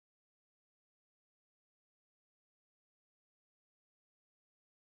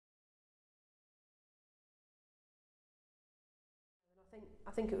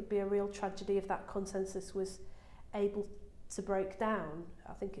I think it would be a real tragedy if that consensus was able to break down.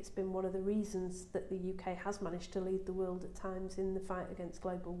 I think it's been one of the reasons that the UK has managed to lead the world at times in the fight against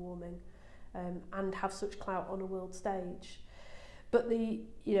global warming, and have such clout on a world stage. But the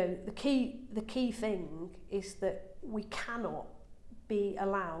key thing is that we cannot be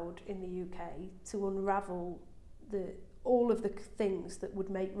allowed in the UK to unravel all of the things that would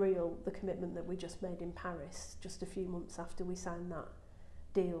make real the commitment that we just made in Paris just a few months after we signed that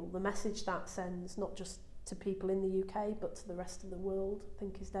deal. The message that sends, not just to people in the UK but to the rest of the world, I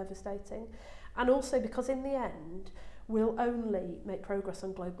think is devastating. And also because in the end we'll only make progress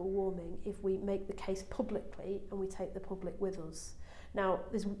on global warming if we make the case publicly and we take the public with us. Now,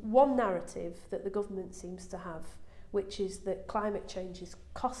 there's one narrative that the government seems to have, which is that climate change is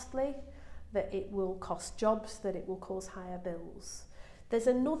costly, that it will cost jobs, that it will cause higher bills. There's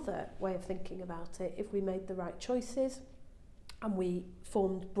another way of thinking about it if we made the right choices and we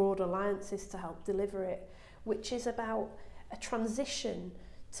formed broad alliances to help deliver it, which is about a transition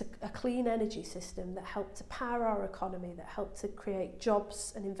to a clean energy system that helped to power our economy, that helped to create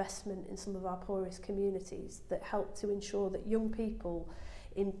jobs and investment in some of our poorest communities, that helped to ensure that young people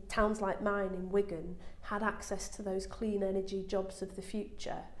in towns like mine in Wigan had access to those clean energy jobs of the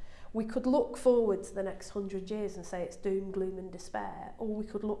future. We could look forward to the next 100 years and say it's doom, gloom and despair, or we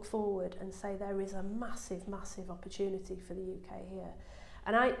could look forward and say there is a massive, massive opportunity for the UK here.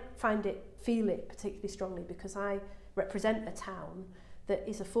 And I feel it particularly strongly because I represent a town that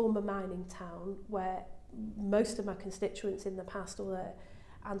is a former mining town where most of my constituents in the past or their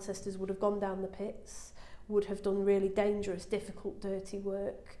ancestors would have gone down the pits, would have done really dangerous, difficult, dirty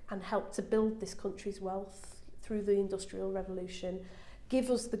work and helped to build this country's wealth through the Industrial Revolution, give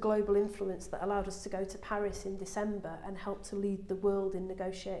us the global influence that allowed us to go to Paris in December and help to lead the world in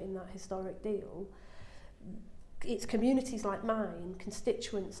negotiating that historic deal. It's communities like mine,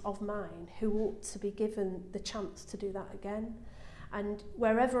 constituents of mine, who ought to be given the chance to do that again. And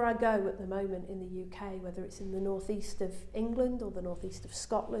wherever I go at the moment in the UK, whether it's in the northeast of England or the northeast of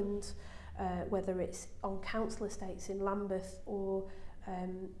Scotland, whether it's on council estates in Lambeth or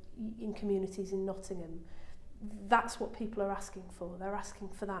in communities in Nottingham, that's what people are asking for. They're asking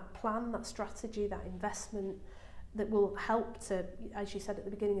for that plan, that strategy, that investment that will help to, as you said at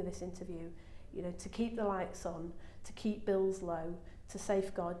the beginning of this interview, to keep the lights on, to keep bills low, to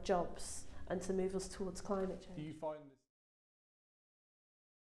safeguard jobs and to move us towards climate change. Do you find